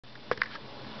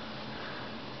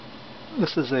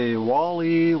This is a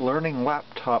Wally learning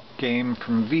laptop game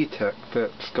from VTech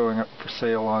that's going up for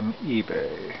sale on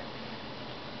eBay.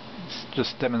 It's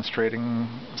just demonstrating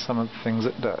some of the things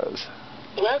it does.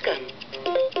 Welcome.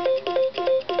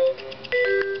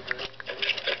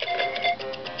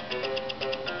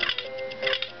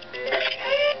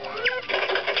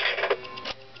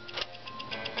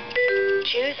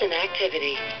 Choose an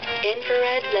activity.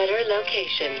 Infrared letter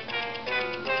location.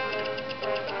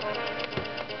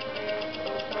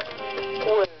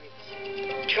 Words.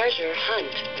 Treasure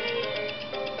hunt.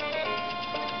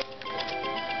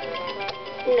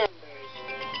 Numbers.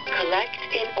 Collect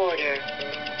in order.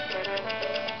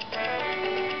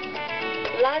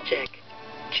 Logic.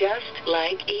 Just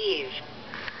like Eve.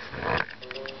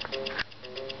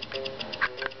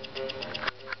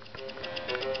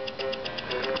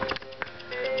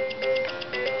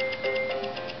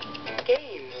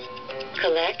 Games.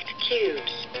 Collect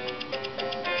cubes.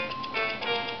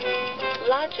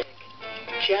 Logic.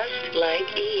 Just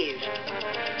like Eve.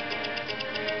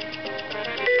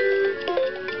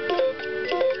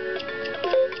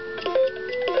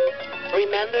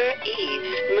 Remember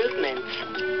Eve's movements.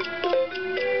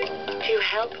 To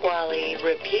help Wally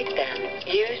repeat them,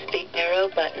 use the arrow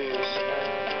buttons.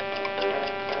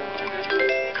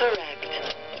 Correct.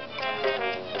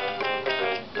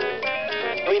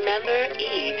 Remember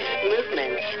Eve's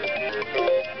movements.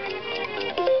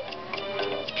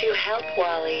 To help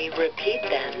Wally repeat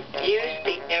them, use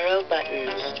the arrow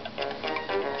buttons.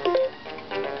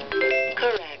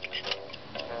 Correct.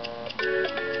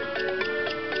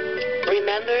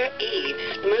 Remember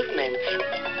Eve's movements.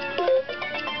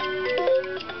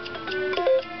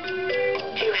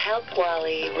 To help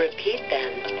Wally repeat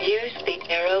them, use the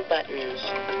arrow buttons.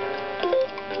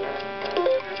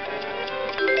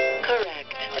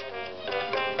 Correct.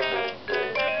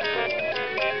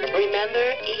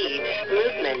 Remember Eve's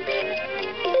movements.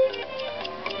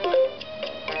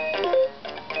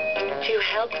 To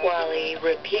help Wally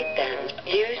repeat them,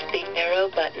 use